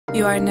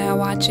You are now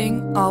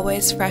watching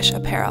Always Fresh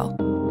Apparel.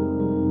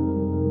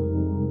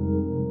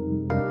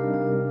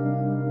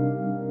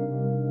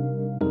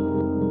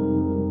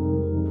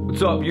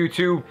 What's up,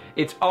 YouTube?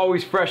 It's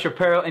Always Fresh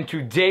Apparel, and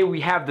today we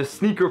have the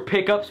sneaker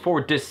pickups for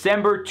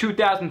December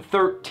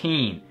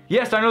 2013.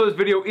 Yes, I know this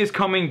video is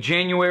coming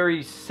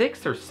January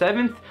 6th or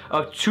 7th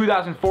of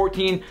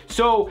 2014.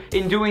 So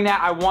in doing that,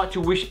 I want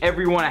to wish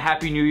everyone a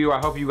Happy New Year. I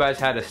hope you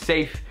guys had a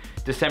safe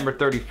December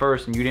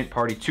 31st and you didn't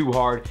party too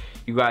hard.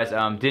 You guys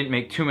didn't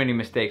make too many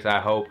mistakes, I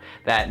hope,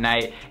 that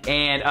night.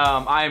 And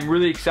I'm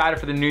really excited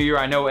for the new year.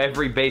 I know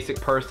every basic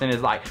person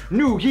is like,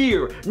 new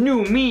year,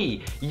 new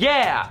me,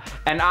 yeah.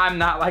 And I'm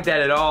not like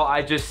that at all.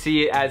 I just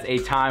see it as a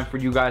time for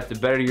you guys to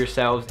better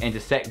yourselves and to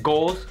set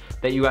goals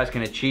that you guys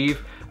can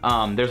achieve.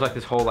 There's like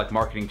this whole like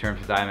marketing term,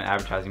 since I'm an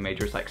advertising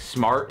major, it's like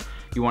SMART.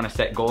 You want to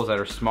set goals that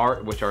are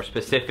SMART, which are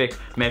specific,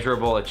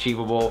 measurable,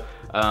 achievable,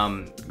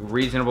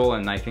 reasonable,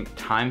 and I think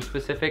time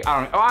specific.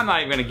 I'm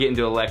not even gonna get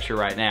into a lecture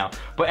right now.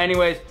 But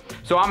anyways,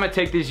 so I'm gonna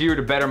take this year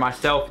to better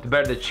myself, to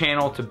better the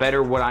channel, to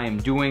better what I am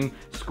doing,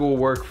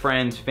 schoolwork,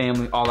 friends,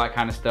 family, all that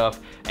kind of stuff.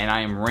 And I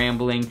am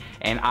rambling,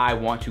 and I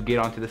want to get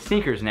onto the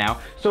sneakers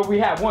now. So we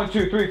have 1,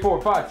 2, 3,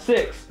 4, 5,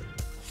 6.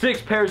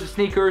 6 pairs of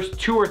sneakers.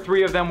 2 or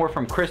 3 of them were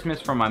from Christmas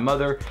from my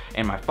mother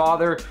and my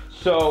father.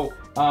 So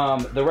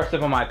the rest of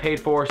them I paid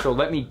for. So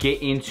let me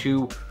get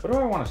into, what do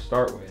I want to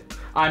start with?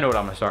 I know what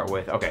I'm gonna start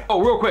with. Okay.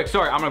 Oh, real quick,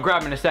 sorry, I'm gonna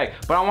grab him in a sec.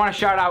 But I wanna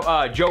shout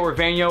out Joe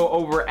Revano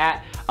over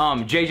at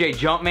JJ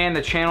Jumpman,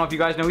 the channel. If you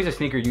guys know, he's a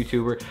sneaker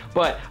YouTuber.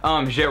 But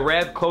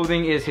Jarev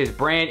Clothing is his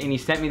brand, and he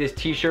sent me this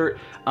t-shirt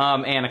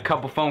and a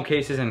couple phone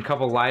cases and a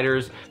couple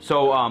lighters.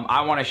 So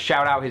I wanna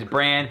shout out his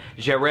brand,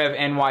 Jarev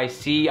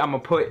NYC. I'm gonna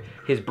put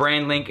his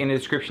brand link in the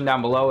description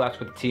down below. That's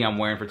what the tee I'm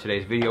wearing for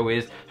today's video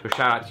is. So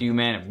shout out to you,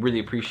 man. I really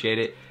appreciate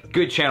it.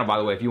 Good channel, by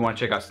the way, if you wanna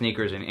check out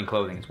sneakers and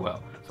clothing as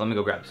well. So let me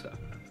go grab the stuff.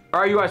 All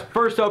right, you guys,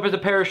 first up is a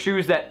pair of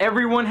shoes that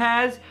everyone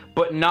has,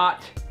 but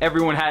not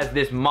everyone has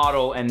this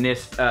model and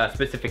this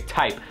specific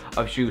type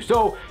of shoe.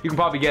 So you can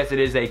probably guess it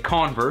is a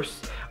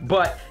Converse,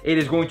 but it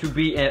is going to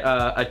be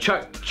a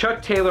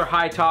Chuck Taylor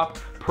high top,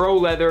 pro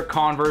leather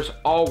Converse,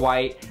 all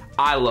white.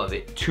 I love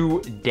it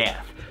to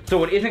death.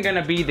 So it isn't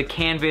gonna be the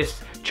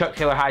canvas Chuck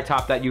Taylor high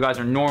top that you guys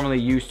are normally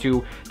used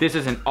to. This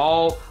is an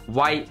all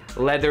white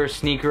leather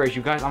sneaker. As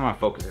you guys, I'm gonna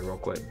focus it real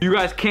quick. You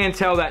guys can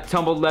tell that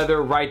tumbled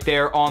leather right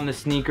there on the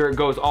sneaker. It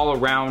goes all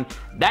around.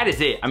 That is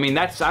it. I mean,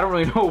 I don't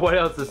really know what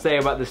else to say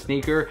about the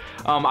sneaker.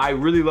 I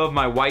really love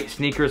my white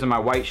sneakers and my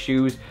white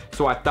shoes,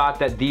 so I thought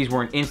that these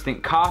were an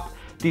instant cop.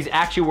 These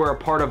actually were a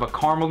part of a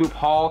Karmaloop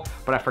haul,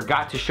 but I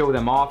forgot to show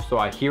them off, so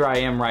here I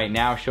am right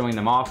now showing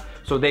them off.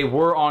 So they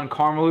were on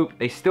Karmaloop.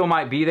 They still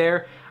might be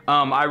there.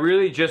 I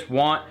really just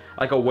want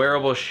like a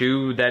wearable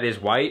shoe that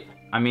is white.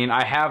 I mean,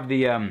 I have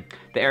the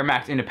Air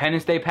Max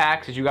Independence Day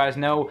packs, as you guys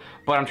know,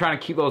 but I'm trying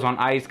to keep those on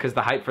ice because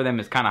the hype for them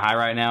is kind of high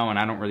right now, and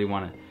I don't really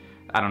want to,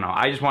 I don't know.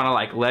 I just want to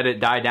like let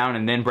it die down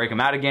and then break them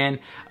out again.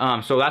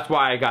 So that's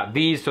why I got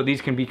these. So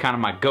these can be kind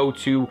of my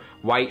go-to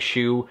white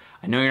shoe.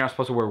 I know you're not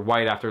supposed to wear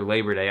white after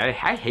Labor Day.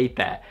 I hate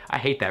that. I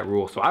hate that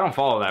rule. So I don't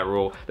follow that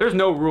rule. There's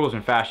no rules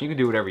in fashion. You can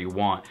do whatever you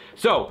want.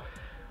 So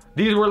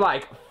these were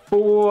like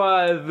for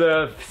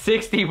the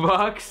 60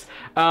 bucks.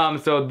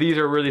 So these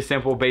are really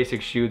simple,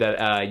 basic shoe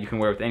that you can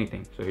wear with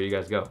anything. So here you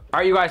guys go. All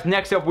right, you guys,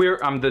 next up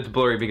that's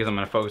blurry because I'm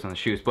gonna focus on the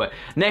shoes, but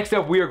next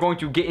up we are going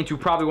to get into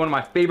probably one of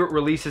my favorite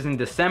releases in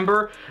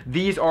December.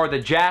 These are the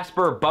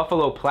Jasper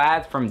Buffalo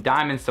Plaids from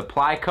Diamond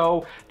Supply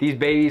Co. These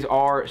babies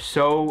are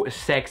so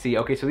sexy.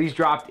 Okay, so these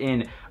dropped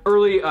in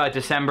early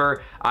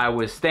December. I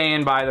was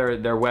staying by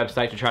their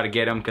website to try to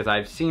get them because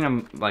I've seen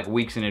them like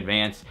weeks in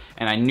advance,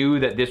 and I knew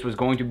that this was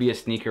going to be a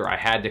sneaker I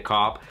had to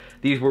cop.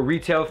 These were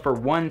retailed for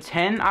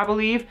 $110, I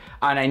believe,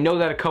 and I know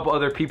that a couple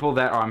other people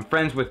that I'm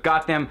friends with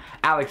got them.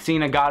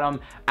 Alexina got them.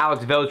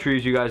 Alex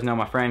Veltri, you guys know,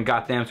 my friend,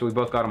 got them, so we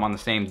both got them on the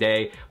same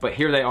day. But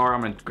here they are.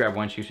 I'm gonna grab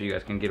one shoe so you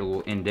guys can get a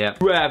little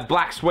in-depth. You have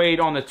black suede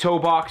on the toe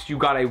box. You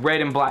got a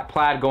red and black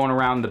plaid going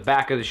around the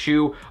back of the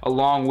shoe,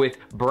 along with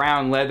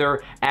brown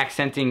leather,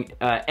 accenting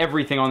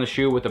everything on the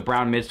shoe with a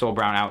brown midsole,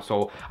 brown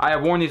outsole. I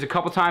have worn these a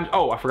couple times.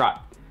 Oh, I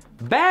forgot.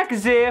 Back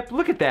zip,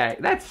 look at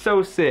that. That's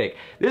so sick.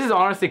 This is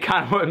honestly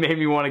kind of what made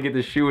me want to get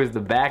the shoe, is the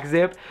back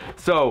zip.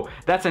 So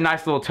that's a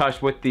nice little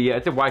touch with the,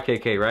 it's a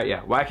YKK, right?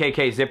 Yeah,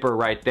 YKK zipper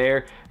right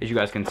there, as you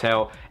guys can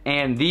tell.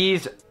 And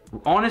these,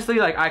 honestly,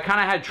 like I kind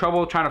of had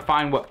trouble trying to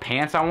find what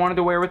pants I wanted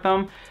to wear with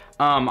them.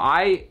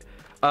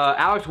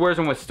 Alex wears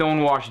them with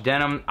stonewashed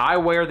denim. I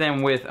wear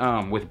them with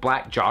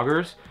black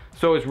joggers.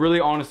 So it's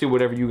really honestly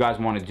whatever you guys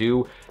want to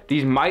do.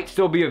 These might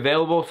still be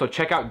available, so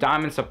check out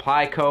Diamond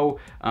Supply Co.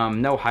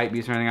 No hype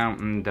beats or anything.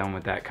 I'm done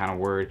with that kind of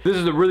word. This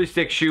is a really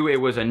sick shoe.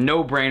 It was a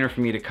no-brainer for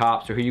me to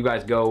cop. So here you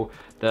guys go.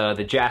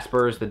 The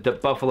Jaspers, the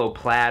Buffalo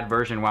Plaid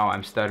version. Wow,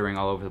 I'm stuttering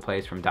all over the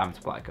place, from Diamond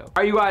Supply Co. All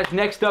right, you guys,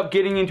 next up,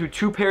 getting into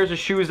 2 pairs of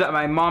shoes that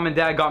my mom and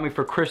dad got me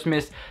for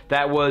Christmas.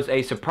 That was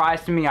a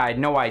surprise to me. I had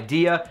no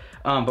idea.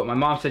 But my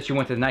mom said she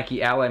went to the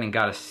Nike outlet and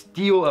got a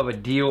steal of a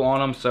deal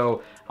on them.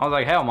 So I was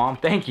like, hell, Mom,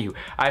 thank you.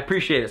 I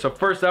appreciate it. So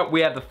first up,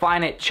 we have the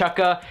Flyknit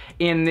Chukka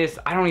in this,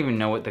 I don't even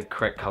know what the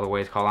correct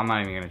colorway is called. I'm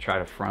not even gonna try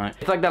to front.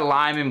 It's like that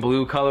lime and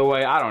blue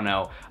colorway, I don't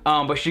know.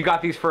 But she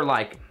got these for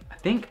like, I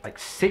think like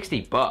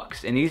 60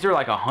 bucks. And these are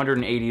like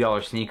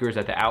 $180 sneakers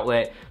at the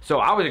outlet. So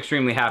I was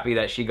extremely happy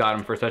that she got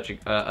them for such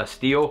a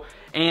steal.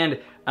 And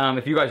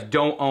if you guys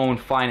don't own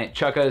Flyknit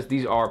Chukkas,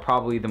 these are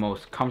probably the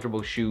most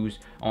comfortable shoes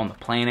on the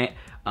planet.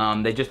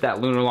 That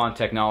Lunarlon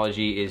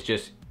technology is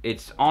just,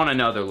 it's on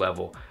another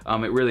level.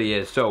 It really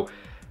is. So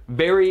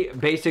very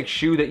basic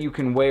shoe that you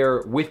can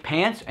wear with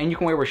pants and you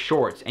can wear with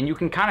shorts, and you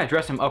can kind of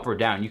dress them up or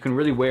down. You can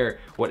really wear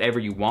whatever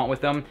you want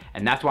with them,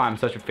 and that's why I'm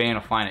such a fan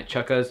of Flyknit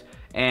Chukkas.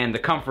 And the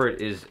comfort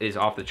is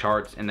off the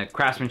charts, and the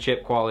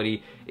craftsmanship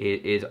quality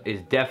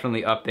is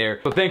definitely up there.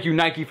 So thank you,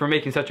 Nike, for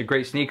making such a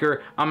great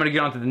sneaker. I'm gonna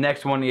get on to the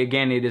next one.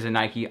 Again, it is a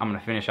Nike. I'm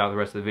gonna finish out the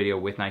rest of the video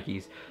with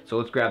Nikes. So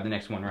let's grab the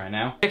next one right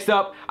now. Next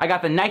up, I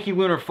got the Nike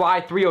Lunar Fly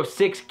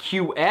 306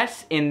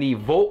 QS in the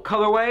Volt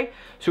colorway.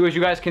 So as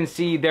you guys can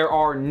see, there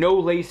are no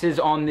laces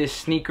on this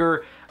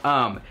sneaker.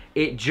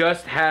 It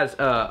just has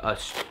a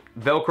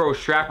Velcro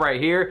strap right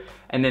here,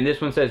 and then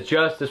this one says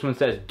just, this one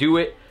says do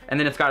it. And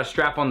then it's got a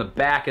strap on the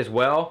back as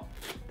well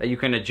that you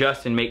can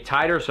adjust and make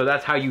tighter. So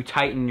that's how you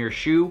tighten your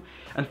shoe.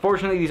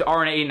 Unfortunately, these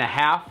are an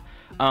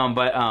 8.5,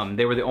 but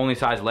they were the only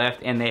size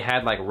left, and they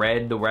had like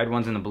the red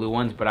ones and the blue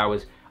ones, but I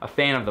was a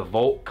fan of the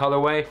Volt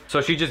colorway. So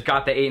she just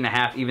got the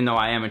 8.5, even though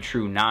I am a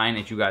true 9,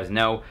 as you guys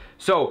know.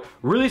 So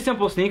really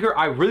simple sneaker.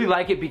 I really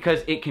like it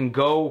because it can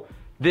go,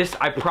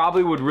 I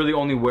probably would really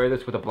only wear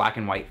this with a black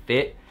and white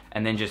fit,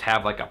 and then just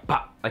have like a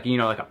pop, like, you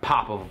know, like a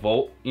pop of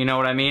Volt, you know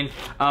what I mean?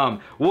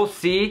 We'll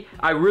see.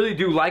 I really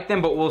do like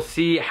them, but we'll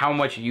see how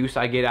much use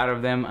I get out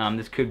of them.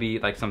 This could be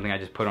like something I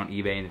just put on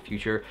eBay in the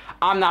future.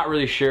 I'm not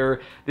really sure.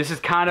 This is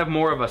kind of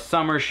more of a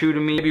summer shoe to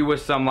me, maybe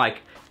with some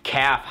like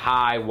calf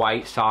high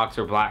white socks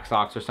or black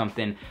socks or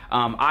something.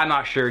 I'm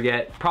not sure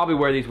yet. Probably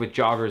wear these with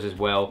joggers as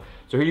well.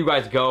 So here you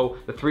guys go,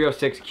 the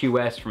 306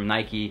 QS from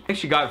Nike. I think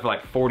she got it for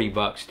like 40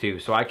 bucks too,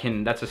 so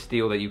that's a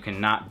steal that you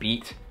cannot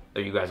beat.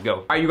 There you guys go.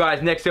 All right, you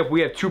guys, next up,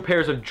 we have 2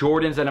 pairs of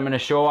Jordans that I'm gonna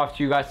show off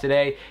to you guys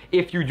today.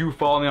 If you do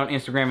follow me on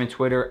Instagram and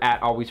Twitter at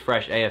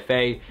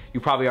AlwaysFreshAFA, you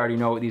probably already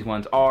know what these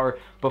ones are.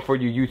 But for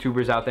you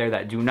YouTubers out there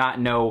that do not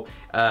know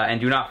and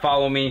do not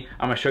follow me,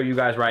 I'm gonna show you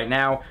guys right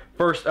now.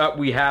 First up,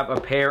 we have a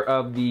pair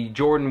of the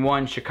Jordan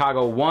 1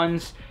 Chicago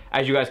 1s.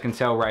 As you guys can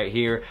tell right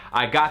here,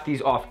 I got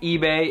these off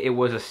eBay. It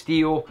was a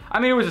steal. I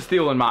mean, it was a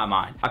steal in my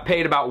mind. I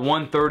paid about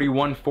 $130,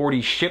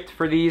 $140 shipped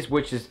for these,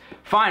 which is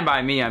fine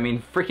by me. I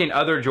mean, freaking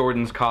other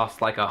Jordans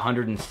cost like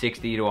 $160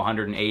 to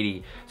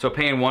 $180. So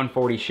paying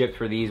 $140 shipped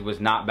for these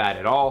was not bad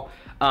at all.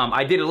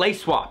 I did a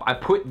lace swap. I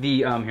put the,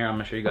 here, I'm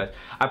gonna show you guys.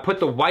 I put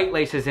the white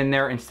laces in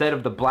there instead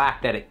of the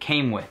black that it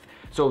came with.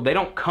 So they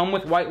don't come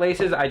with white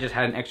laces. I just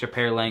had an extra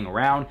pair laying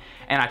around,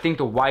 and I think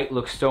the white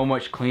looks so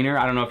much cleaner.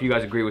 I don't know if you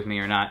guys agree with me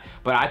or not,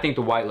 but I think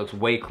the white looks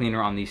way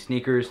cleaner on these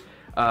sneakers.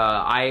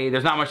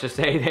 There's not much to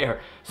say.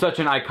 They're such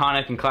an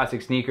iconic and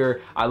classic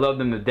sneaker. I love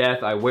them to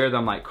death. I wear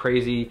them like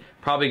crazy.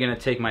 Probably gonna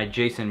take my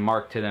Jason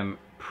Mark to them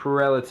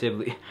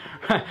relatively.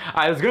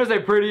 I was gonna say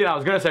pretty and I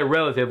was gonna say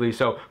relatively,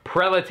 so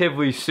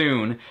relatively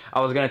soon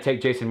I was gonna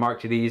take Jason Mark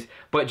to these,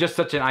 but just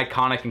such an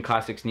iconic and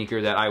classic sneaker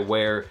that I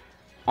wear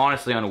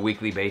honestly on a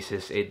weekly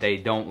basis. They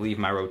don't leave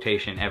my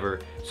rotation ever.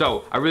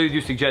 So I really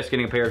do suggest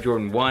getting a pair of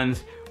Jordan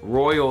 1s.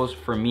 Royals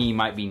for me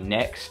might be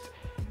next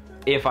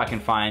if I can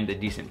find a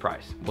decent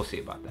price. We'll see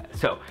about that.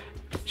 So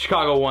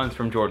Chicago 1s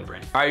from Jordan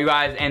Brand. All right, you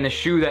guys, and the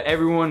shoe that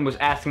everyone was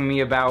asking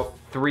me about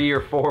 3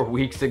 or 4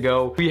 weeks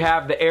ago, we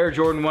have the Air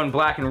Jordan 1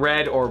 black and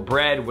red, or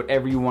bread,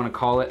 whatever you want to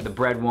call it. The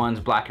bread ones,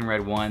 black and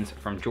red ones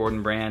from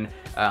Jordan Brand.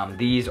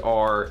 These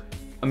are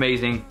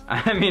amazing.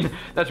 I mean,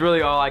 that's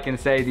really all I can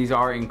say. These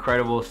are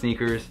incredible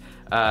sneakers.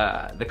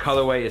 The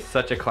colorway is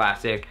such a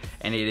classic,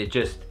 and it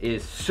just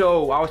is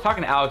so, I was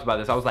talking to Alex about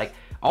this. I was like,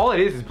 all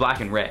it is black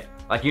and red.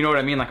 Like, you know what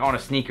I mean? Like on a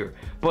sneaker.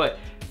 But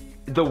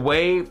the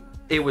way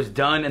it was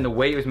done and the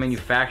way it was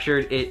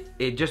manufactured,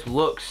 it just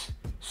looks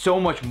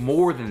so much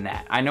more than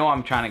that. I know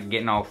I'm trying to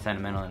get all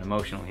sentimental and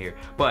emotional here,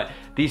 but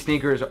these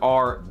sneakers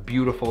are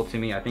beautiful to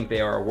me. I think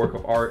they are a work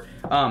of art.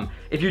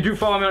 If you do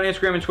follow me on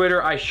Instagram and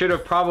Twitter, I should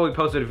have probably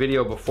posted a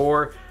video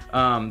before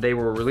they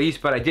were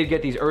released, but I did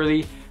get these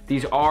early.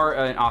 These are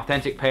an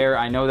authentic pair.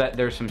 I know that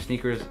there's some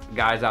sneakers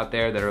guys out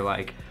there that are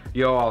like,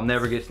 yo, I'll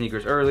never get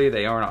sneakers early.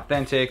 They aren't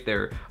authentic.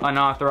 They're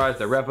unauthorized.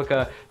 They're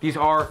replica. These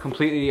are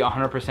completely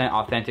 100%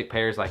 authentic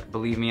pairs. Like,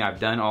 believe me, I've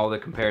done all the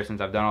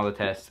comparisons. I've done all the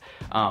tests.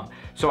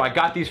 So I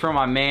got these from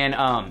my man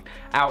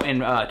out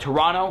in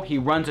Toronto. He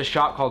runs a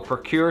shop called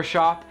Procure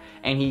Shop,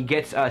 and he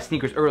gets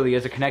sneakers early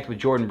as a connect with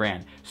Jordan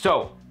Brand.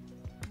 So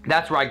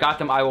that's where I got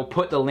them. I will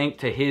put the link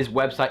to his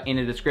website in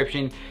the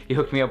description. He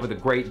hooked me up with a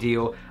great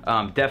deal.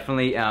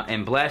 Definitely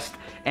am blessed.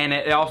 And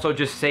it also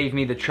just saved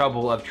me the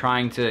trouble of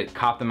trying to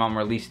cop them on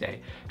release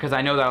day, because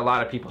I know that a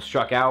lot of people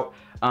struck out.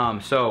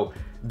 So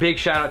big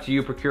shout out to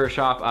you, Procure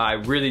Shop. I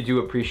really do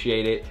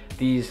appreciate it.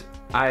 These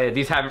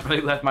These haven't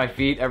really left my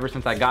feet ever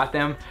since I got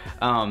them.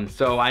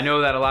 So I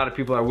know that a lot of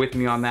people are with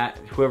me on that.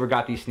 Whoever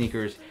got these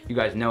sneakers, you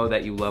guys know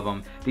that you love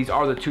them. These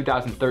are the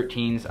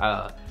 2013s.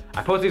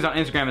 I posted these on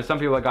Instagram, and some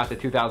people got the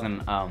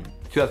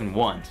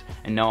 2001s.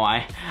 And no,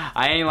 I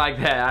ain't like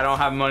that. I don't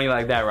have money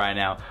like that right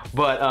now.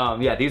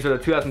 But yeah, these are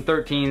the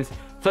 2013s.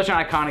 Such an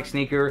iconic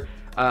sneaker.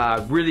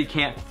 Really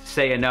can't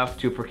say enough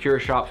to Procure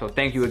Shop. So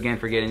thank you again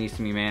for getting these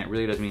to me, man. It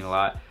really does mean a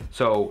lot.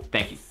 So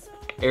thank you.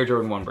 Air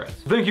Jordan 1 brands.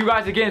 Thank you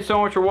guys again so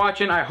much for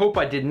watching. I hope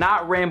I did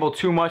not ramble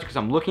too much because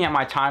I'm looking at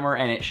my timer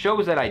and it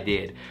shows that I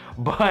did.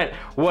 But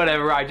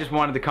whatever, I just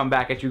wanted to come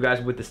back at you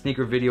guys with the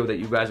sneaker video that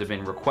you guys have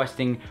been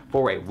requesting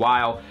for a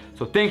while.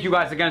 So thank you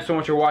guys again so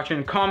much for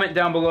watching. Comment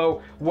down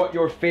below what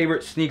your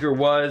favorite sneaker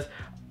was.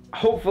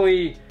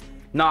 Hopefully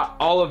not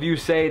all of you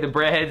say the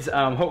Breads.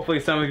 Hopefully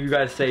some of you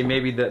guys say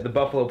maybe the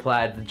Buffalo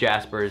Plaids, the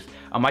Jaspers.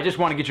 I just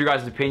want to get your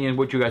guys' opinion,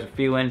 what you guys are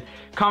feeling.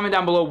 Comment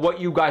down below what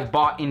you guys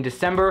bought in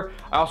December.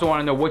 I also want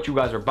to know what you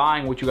guys are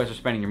buying, what you guys are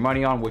spending your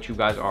money on, what you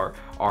guys are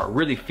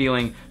really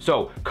feeling.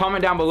 So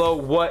comment down below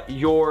what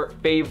your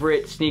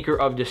favorite sneaker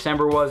of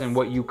December was and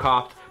what you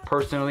copped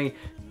personally.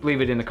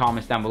 Leave it in the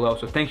comments down below.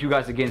 So thank you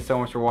guys again so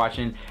much for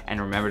watching,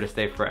 and remember to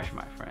stay fresh,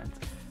 my friends.